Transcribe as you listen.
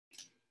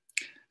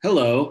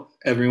Hello,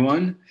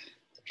 everyone.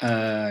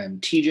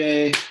 I'm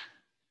TJ.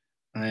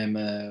 I'm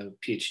a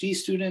PhD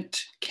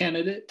student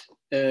candidate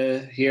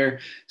here.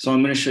 So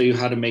I'm going to show you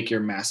how to make your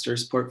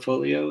master's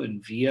portfolio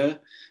in VIA.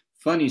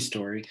 Funny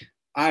story,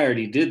 I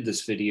already did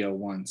this video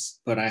once,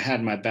 but I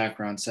had my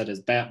background set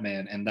as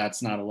Batman, and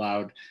that's not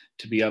allowed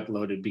to be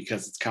uploaded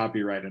because it's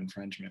copyright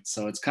infringement.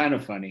 So it's kind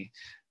of funny,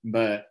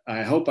 but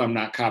I hope I'm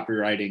not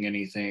copywriting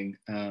anything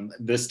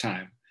this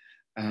time.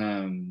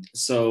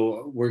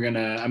 So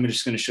I'm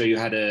just gonna show you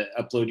how to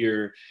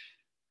upload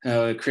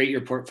create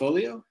your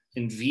portfolio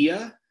in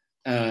VIA.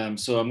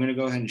 So I'm gonna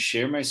go ahead and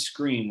share my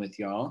screen with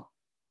y'all.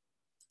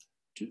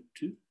 I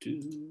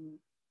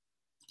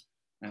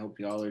hope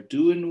y'all are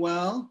doing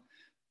well.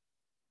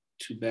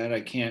 Too bad I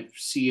can't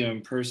see you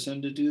in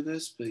person to do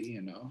this, but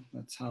you know,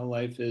 that's how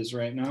life is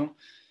right now.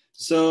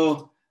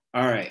 So,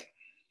 all right.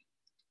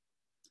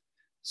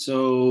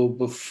 So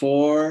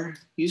before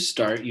you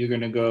start, you're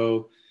gonna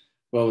go,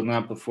 well,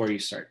 not before you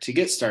start. To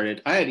get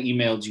started, I had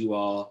emailed you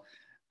all,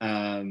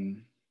 actually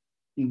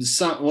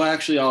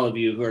all of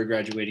you who are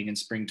graduating in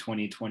spring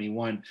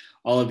 2021,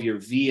 all of your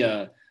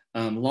VIA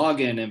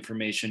login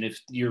information.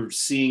 If you're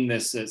seeing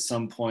this at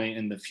some point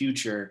in the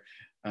future,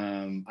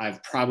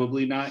 I've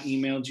probably not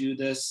emailed you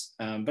this,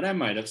 but I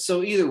might have.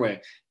 So either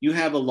way, you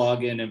have a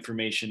login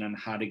information on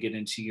how to get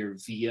into your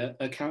VIA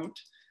account.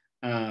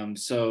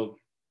 So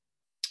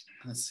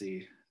let's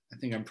see, I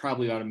think I'm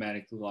probably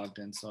automatically logged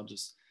in, so I'll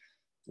just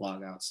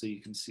log out so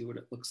you can see what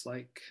it looks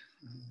like.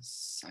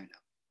 Sign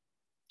up.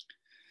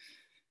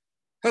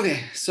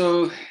 Okay,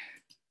 so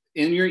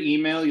in your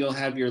email, you'll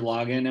have your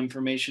login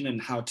information and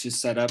how to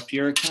set up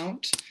your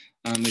account.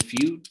 If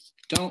you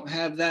don't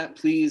have that,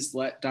 please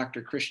let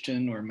Dr.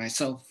 Christian or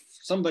myself,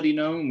 somebody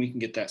know, and we can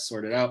get that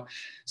sorted out.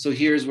 So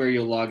here's where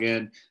you'll log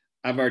in.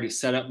 I've already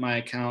set up my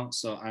account,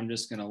 so I'm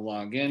just gonna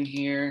log in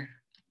here.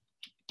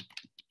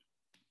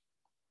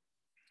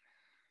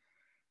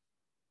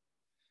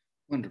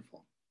 Wonderful.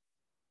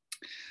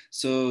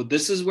 So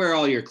this is where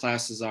all your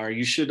classes are.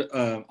 You should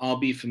all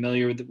be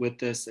familiar with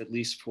this, at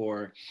least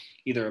for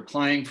either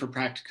applying for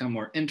practicum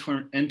or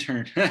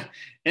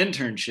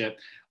internship,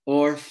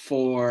 or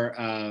for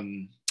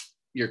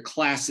your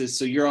classes.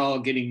 So you're all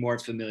getting more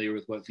familiar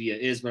with what VIA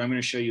is, but I'm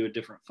going to show you a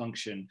different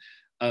function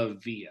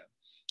of VIA.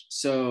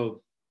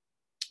 So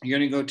you're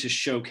going to go to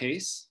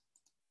Showcase.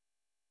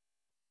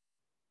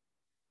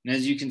 And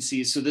as you can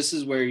see, so this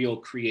is where you'll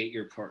create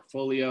your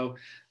portfolio.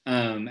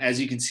 As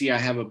you can see, I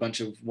have a bunch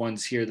of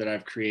ones here that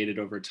I've created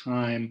over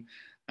time.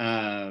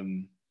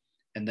 And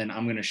then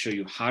I'm gonna show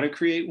you how to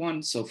create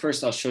one. So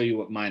first I'll show you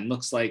what mine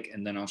looks like,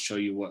 and then I'll show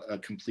you what a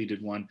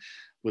completed one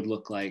would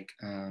look like.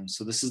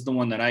 So this is the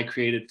one that I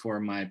created for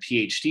my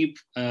PhD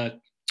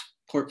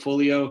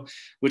portfolio,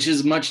 which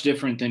is much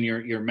different than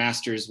your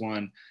master's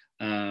one.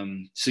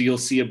 So you'll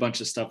see a bunch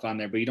of stuff on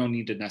there, but you don't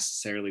need to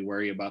necessarily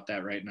worry about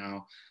that right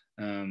now.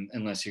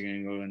 Unless you're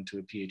going to go into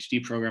a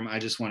PhD program. I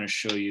just want to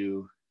show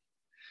you,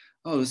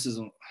 oh, this is,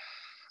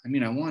 I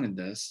mean, I wanted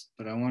this,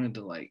 but I wanted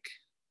to like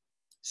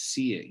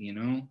see it, you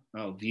know?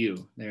 Oh,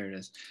 view, there it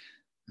is.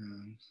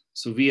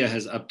 So VIA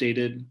has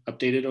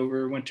updated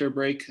over winter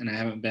break, and I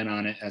haven't been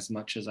on it as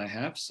much as I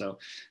have, so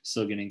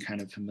still getting kind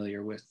of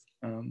familiar with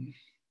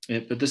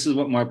it. But this is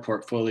what my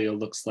portfolio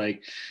looks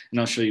like, and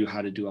I'll show you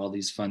how to do all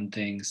these fun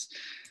things.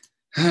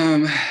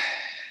 We've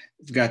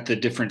got the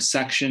different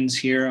sections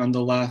here on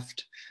the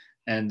left.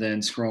 And then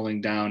scrolling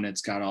down,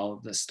 it's got all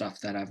of the stuff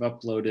that I've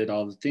uploaded,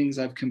 all the things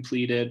I've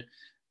completed,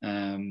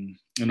 and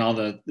all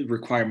the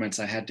requirements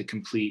I had to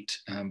complete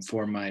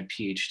for my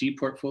PhD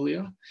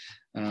portfolio.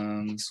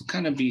 This will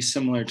kind of be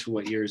similar to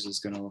what yours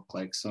is going to look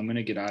like. So I'm going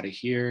to get out of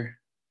here,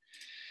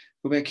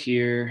 go back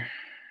here,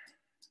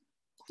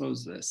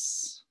 close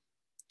this,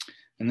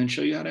 and then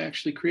show you how to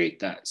actually create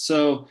that.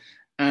 So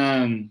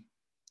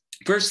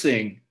first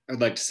thing, I'd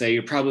like to say,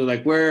 you're probably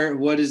like,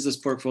 what is this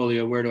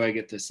portfolio? Where do I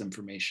get this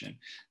information?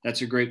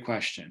 That's a great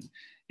question.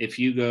 If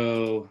you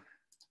go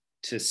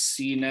to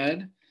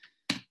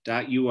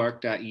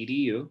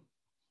cned.uark.edu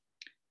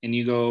and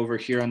you go over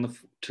here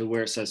to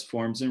where it says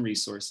Forms and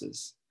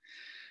Resources,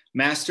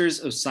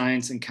 Masters of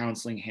Science and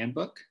Counseling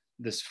Handbook,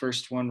 this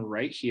first one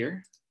right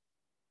here.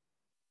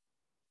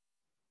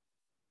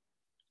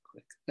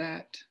 Click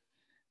that.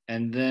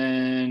 And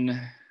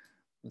then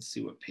let's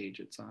see what page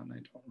it's on. I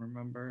don't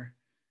remember.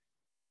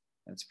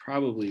 That's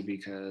probably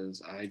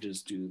because I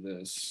just do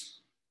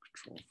this,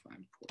 Control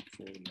Find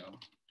Portfolio.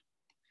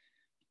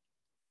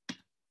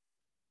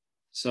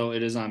 So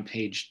it is on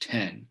page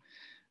 10.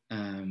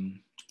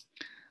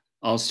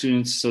 All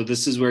students, so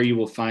this is where you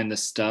will find the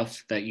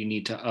stuff that you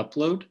need to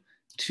upload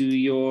to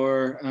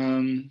your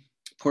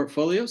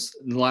portfolios.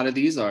 A lot of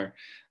these are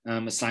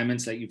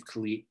assignments that you've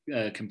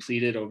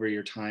completed over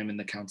your time in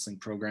the counseling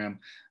program.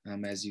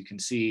 As you can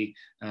see,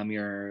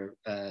 your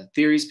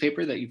theories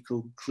paper that you've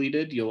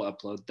completed, you'll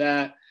upload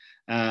that.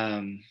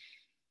 And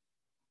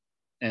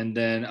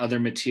then other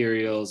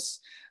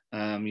materials,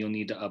 you'll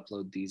need to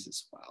upload these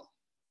as well.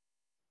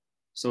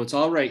 So it's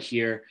all right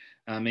here.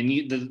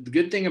 The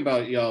good thing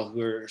about y'all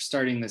who are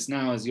starting this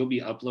now is you'll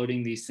be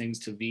uploading these things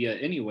to Via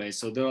anyway,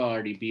 so they'll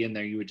already be in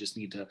there. You would just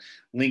need to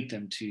link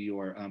them to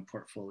your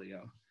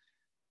portfolio.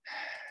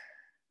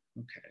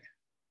 Okay.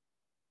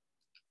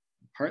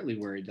 I'm partly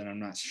worried that I'm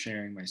not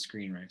sharing my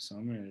screen right, so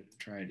I'm gonna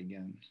try it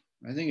again.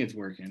 I think it's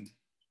working.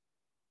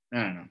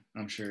 I don't know.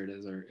 I'm sure it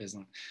is or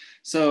isn't.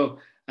 So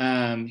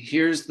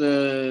here's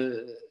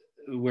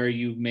where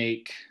you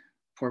make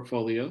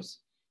portfolios.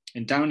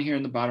 And down here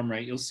in the bottom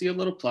right, you'll see a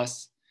little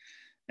plus,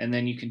 and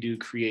then you can do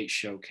create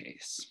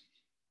showcase.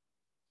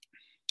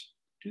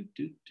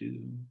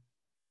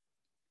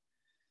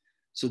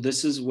 So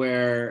this is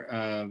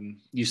where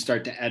you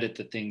start to edit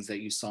the things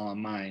that you saw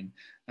on mine.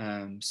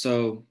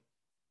 So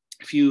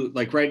if you,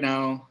 like right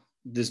now,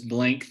 this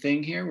blank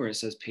thing here where it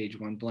says page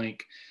 1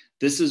 blank,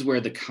 this is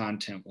where the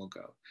content will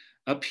go.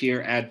 Up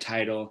here, add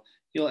title.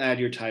 You'll add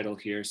your title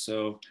here.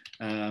 So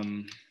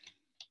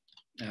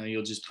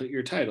you'll just put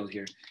your title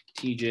here,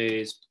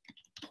 TJ's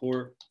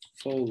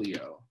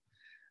portfolio.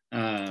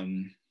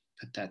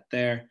 Put that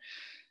there.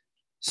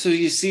 So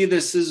you see,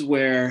 this is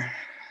where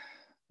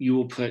you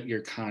will put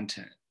your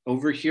content.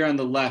 Over here on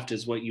the left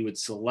is what you would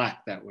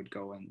select that would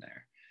go in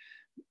there.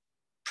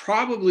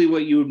 Probably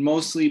what you would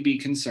mostly be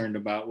concerned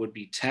about would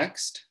be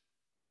text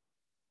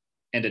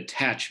and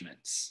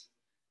attachments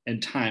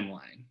and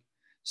timeline.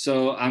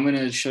 So I'm going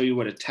to show you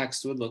what a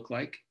text would look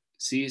like.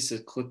 See, it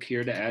says click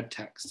here to add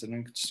text, and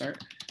I can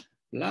start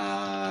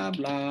blah,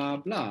 blah,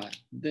 blah.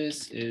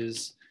 This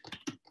is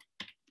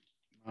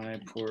my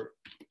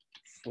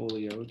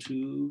portfolio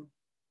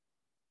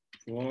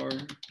for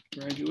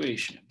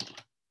graduation.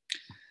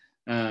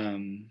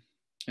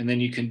 And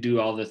then you can do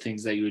all the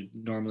things that you would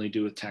normally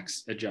do with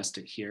text, adjust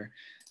it here.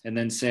 And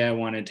then say I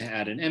wanted to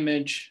add an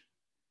image,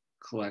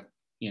 collect,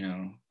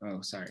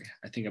 oh, sorry,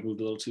 I think I moved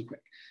a little too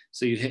quick.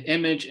 So you hit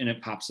image and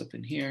it pops up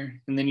in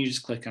here, and then you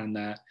just click on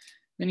that.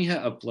 Then you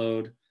hit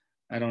upload.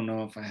 I don't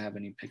know if I have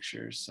any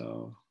pictures,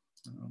 so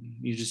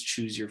you just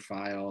choose your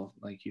file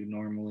like you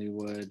normally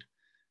would.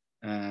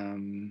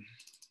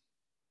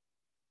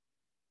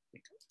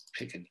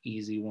 Pick an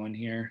easy one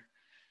here,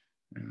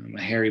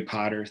 a Harry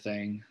Potter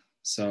thing.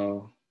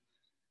 So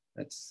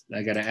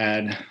I gotta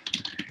add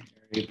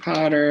Harry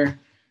Potter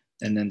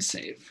and then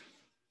save.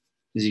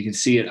 As you can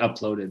see, it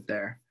uploaded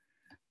there.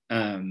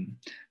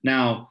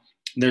 Now,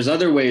 there's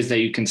other ways that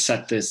you can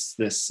set this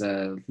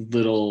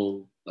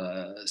little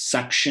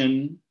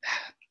section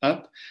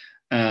up.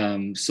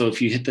 So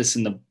if you hit this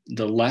in the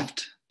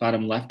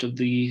bottom left of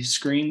the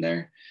screen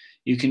there,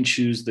 you can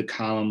choose the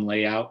column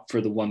layout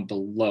for the one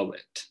below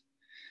it.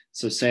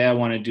 So say I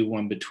want to do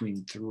one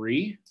between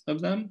 3 of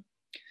them.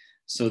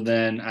 So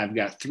then I've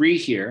got 3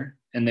 here,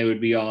 and they would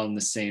be all in the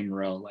same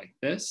row like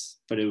this,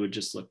 but it would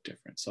just look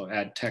different. So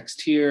add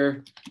text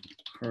here,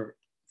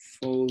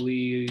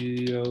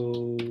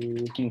 portfolio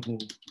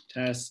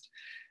test,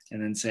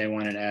 and then say I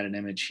wanted to add an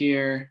image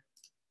here.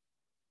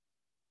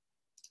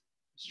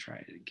 Let's try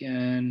it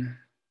again.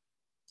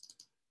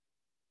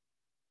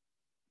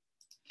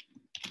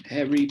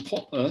 Harry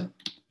Potter,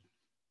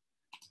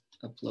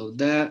 upload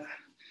that.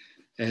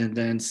 And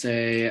then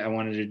say I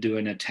wanted to do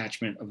an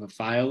attachment of a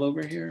file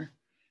over here.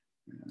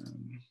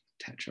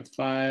 Attach a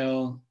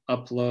file,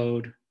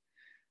 upload.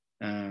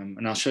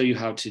 And I'll show you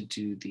how to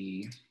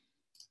do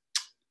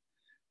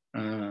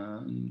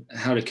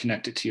how to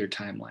connect it to your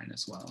timeline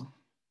as well.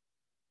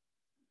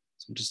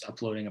 So I'm just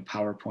uploading a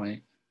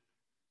PowerPoint.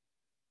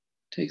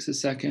 Takes a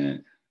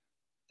second.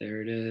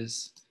 There it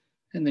is.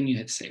 And then you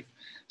hit save.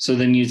 So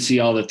then you'd see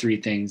all the 3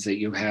 things that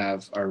you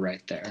have are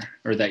right there,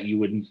 or that you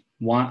would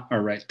want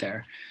are right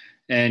there.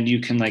 And you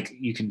can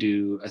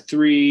do a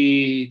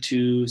 3,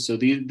 2. So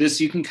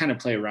this you can kind of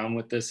play around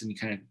with this, and you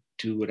kind of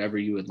do whatever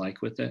you would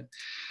like with it.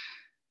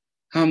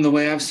 The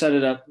way I've set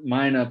it up,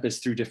 mine up is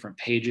through different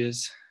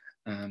pages.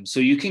 So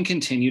you can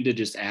continue to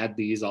just add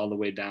these all the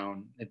way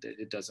down.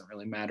 It doesn't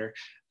really matter.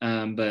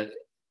 But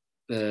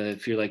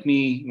if you're like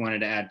me, you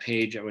wanted to add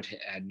page, I would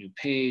hit add new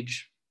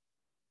page,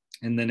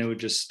 and then it would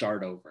just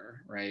start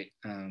over, right?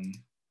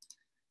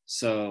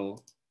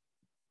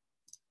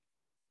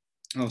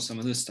 Some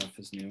of this stuff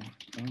is new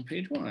on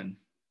page 1.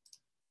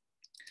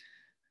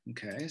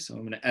 Okay, so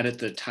I'm going to edit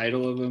the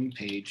title of them,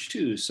 page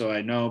 2. So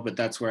I know, but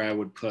that's where I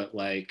would put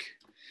like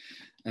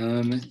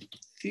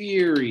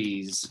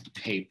theories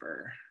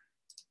paper.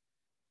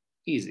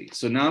 Easy.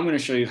 So now I'm going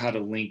to show you how to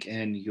link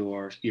in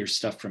your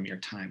stuff from your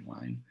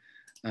timeline.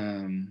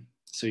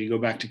 So you go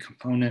back to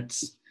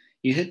components,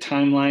 you hit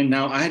timeline.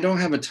 Now I don't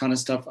have a ton of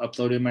stuff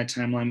uploaded in my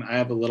timeline. I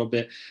have a little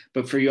bit,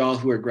 but for y'all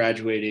who are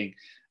graduating,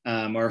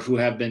 or who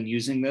have been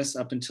using this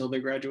up until their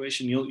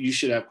graduation, you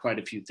should have quite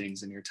a few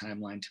things in your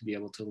timeline to be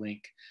able to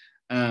link.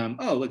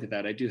 Oh, look at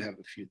that. I do have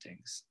a few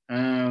things.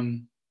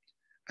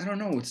 I don't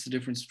know what's the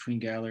difference between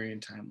gallery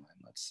and timeline.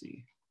 Let's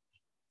see.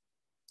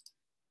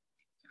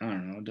 I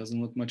don't know. It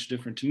doesn't look much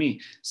different to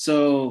me.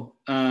 So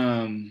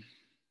I'm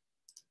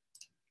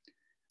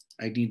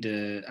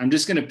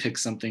just going to pick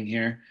something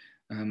here,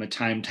 a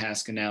time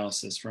task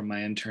analysis from my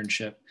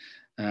internship.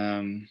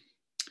 I'm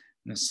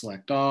going to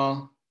select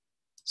all.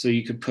 So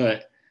you could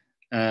put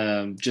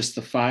just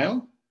the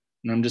file,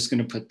 and I'm just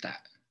going to put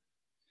that.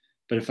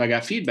 But if I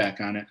got feedback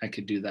on it, I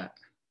could do that.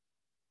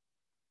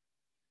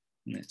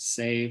 And hit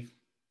save.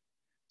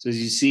 So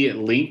as you see it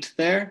linked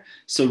there.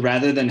 So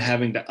rather than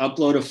having to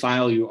upload a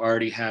file you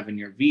already have in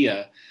your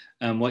VIA,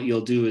 what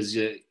you'll do is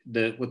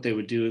what they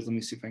would do is, let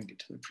me see if I can get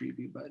to the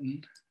preview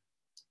button.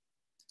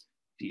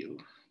 View,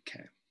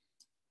 okay.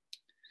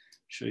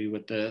 Show you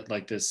what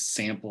this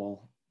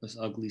sample, this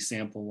ugly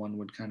sample one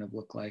would kind of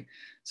look like.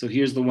 So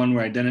here's the one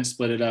where I didn't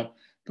split it up.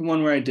 The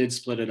one where I did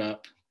split it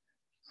up.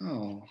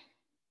 Oh,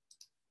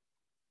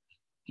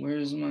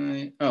 where's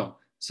my, oh,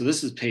 so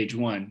this is page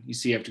 1. You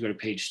see you have to go to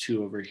page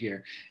 2 over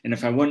here. And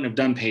if I wouldn't have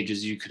done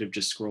pages, you could have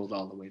just scrolled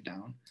all the way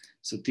down.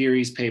 So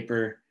theories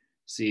paper,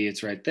 see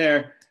it's right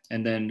there.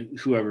 And then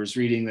whoever's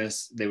reading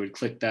this, they would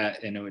click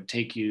that and it would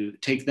take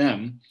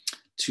them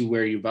to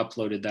where you've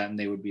uploaded that and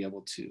they would be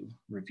able to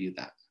review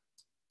that.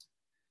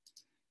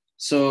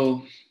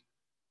 So,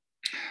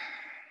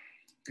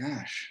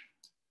 gosh,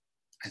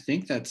 I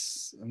think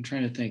I'm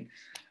trying to think.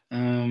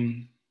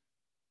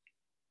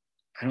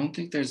 I don't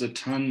think there's a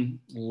ton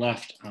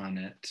left on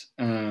it.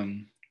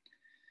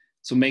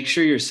 So make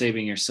sure you're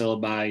saving your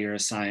syllabi, your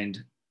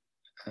assigned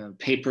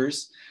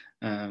papers.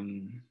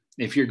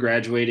 If you're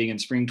graduating in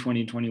spring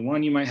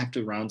 2021, you might have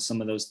to round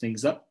some of those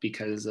things up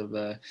because of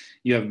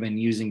you haven't been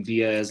using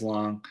VIA as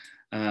long.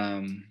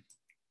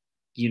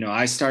 You know,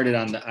 I started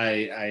on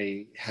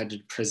I had to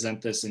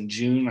present this in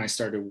June. I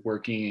started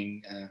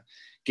working and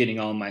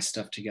getting all my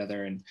stuff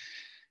together in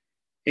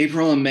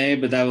April and May,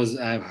 but that was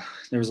there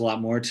was a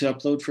lot more to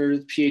upload for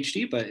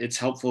PhD, but it's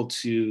helpful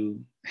to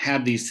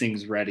have these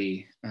things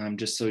ready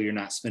just so you're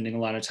not spending a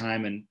lot of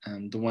time.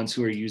 And the ones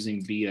who are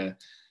using VIA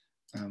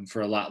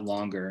for a lot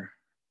longer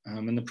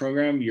in the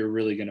program, you're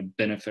really going to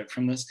benefit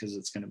from this because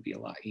it's going to be a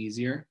lot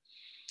easier.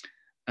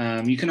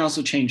 You can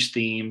also change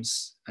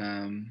themes.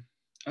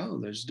 Oh,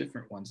 there's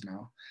different ones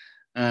now.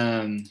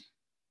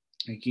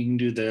 Like you can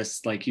do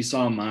this, like you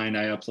saw mine,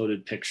 I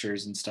uploaded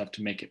pictures and stuff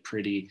to make it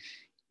pretty.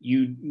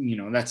 You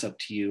know, that's up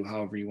to you,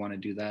 however you want to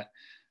do that.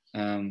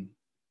 Let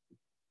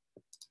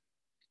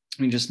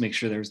me just make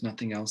sure there's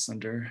nothing else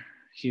under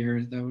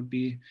here that would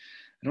be,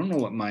 I don't know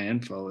what my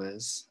info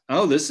is.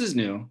 Oh, this is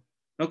new.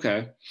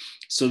 Okay.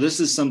 So this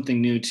is something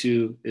new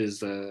too,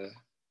 is it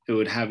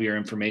would have your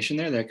information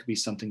there. That could be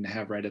something to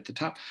have right at the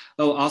top.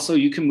 Oh, also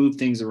you can move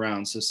things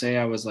around. So say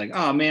I was like,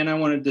 oh man, I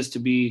wanted this to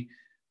be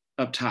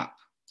up top.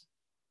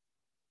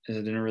 It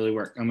didn't really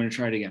work. I'm going to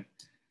try it again.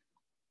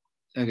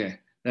 Okay,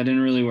 that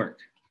didn't really work.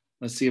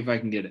 Let's see if I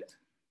can get it.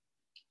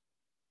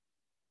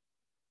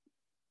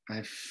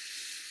 I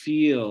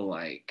feel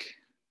like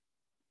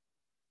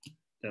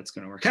that's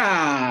going to work.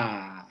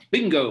 Ah,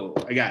 bingo,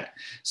 I got it.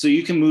 So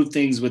you can move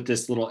things with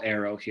this little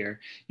arrow here.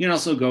 You can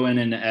also go in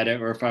and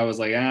edit, or if I was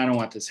like, I don't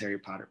want this Harry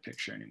Potter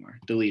picture anymore,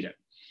 delete it.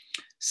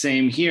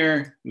 Same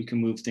here, we can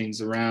move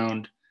things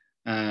around.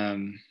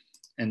 And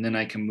then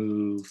I can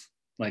move,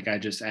 like I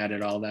just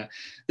added all that.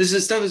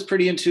 This stuff is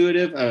pretty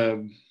intuitive.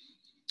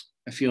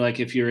 I feel like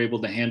if you're able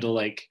to handle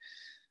like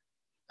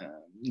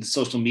the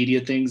social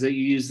media things that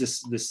you use,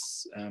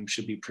 this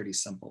should be pretty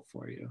simple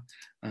for you.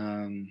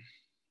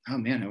 Oh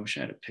man, I wish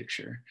I had a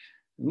picture.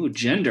 Ooh,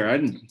 gender, I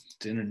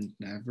didn't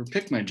ever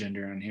pick my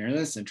gender on here.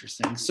 That's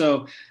interesting.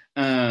 So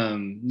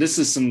this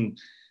is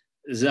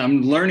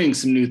I'm learning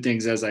some new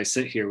things as I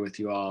sit here with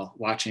you all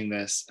watching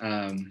this.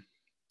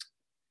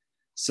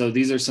 So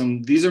these are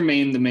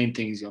the main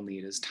things you'll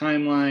need is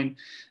timeline,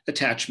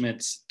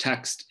 attachments,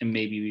 text, and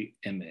maybe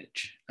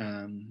image.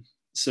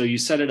 So you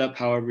set it up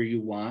however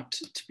you want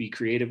to be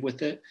creative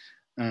with it.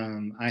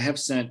 I have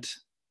sent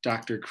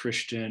Dr.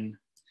 Christian,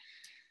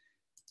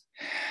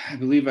 I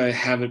believe I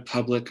have it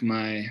public,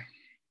 my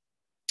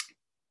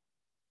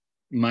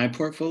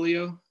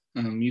portfolio.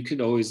 You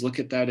could always look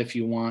at that if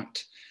you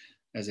want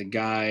as a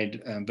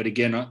guide. But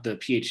again, the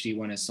PhD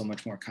one is so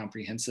much more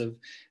comprehensive,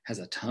 has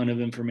a ton of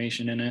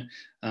information in it.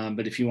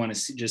 But if you want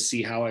to just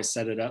see how I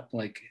set it up,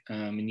 like,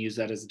 and use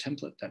that as a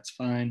template, that's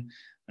fine.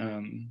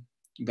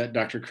 But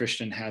Dr.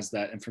 Christian has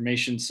that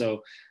information.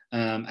 So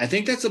I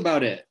think that's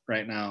about it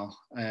right now.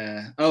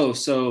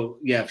 So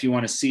yeah, if you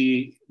want to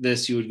see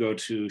this, you would go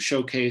to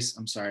Showcase.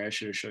 I'm sorry, I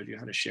should have showed you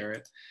how to share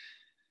it.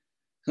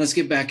 Let's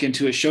get back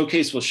into it.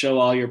 Showcase will show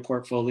all your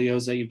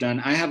portfolios that you've done.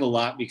 I have a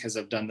lot because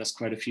I've done this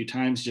quite a few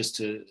times just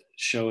to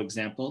show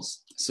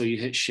examples. So you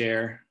hit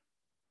share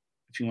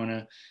if you want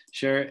to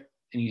share it,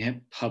 and you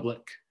hit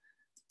public.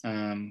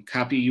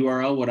 Copy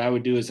URL. What I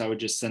would do is I would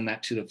just send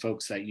that to the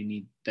folks that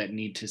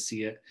need to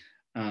see it.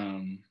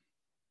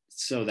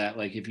 So that,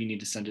 like, if you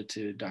need to send it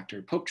to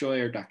Dr. Popejoy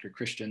or Dr.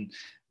 Christian,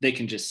 they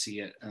can just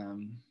see it.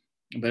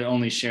 But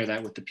only share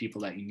that with the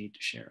people that you need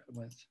to share it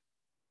with.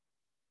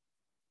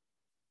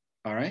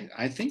 All right,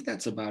 I think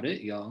that's about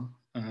it, y'all.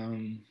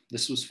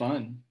 This was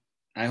fun.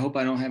 I hope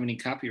I don't have any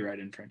copyright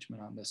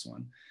infringement on this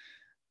one.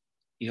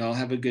 Y'all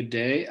have a good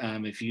day.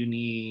 If you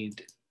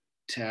need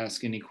to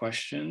ask any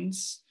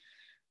questions,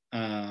 you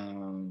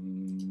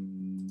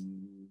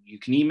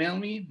can email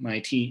me.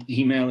 My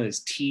email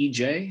is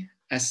tj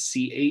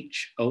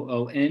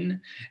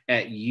SCHOON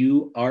at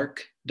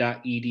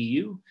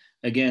uark.edu.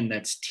 Again,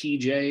 that's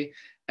TJ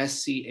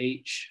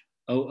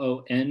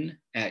SCHOON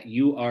at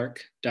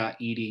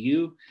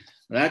uark.edu.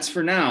 That's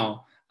for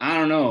now. I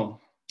don't know.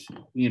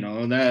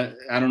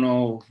 I don't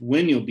know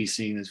when you'll be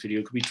seeing this video.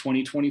 It could be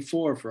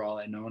 2024 for all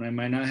I know, and I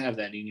might not have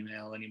that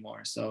email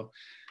anymore. So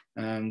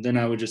then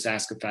I would just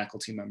ask a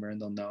faculty member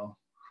and they'll know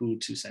who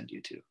to send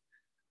you to.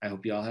 I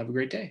hope you all have a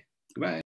great day. Goodbye.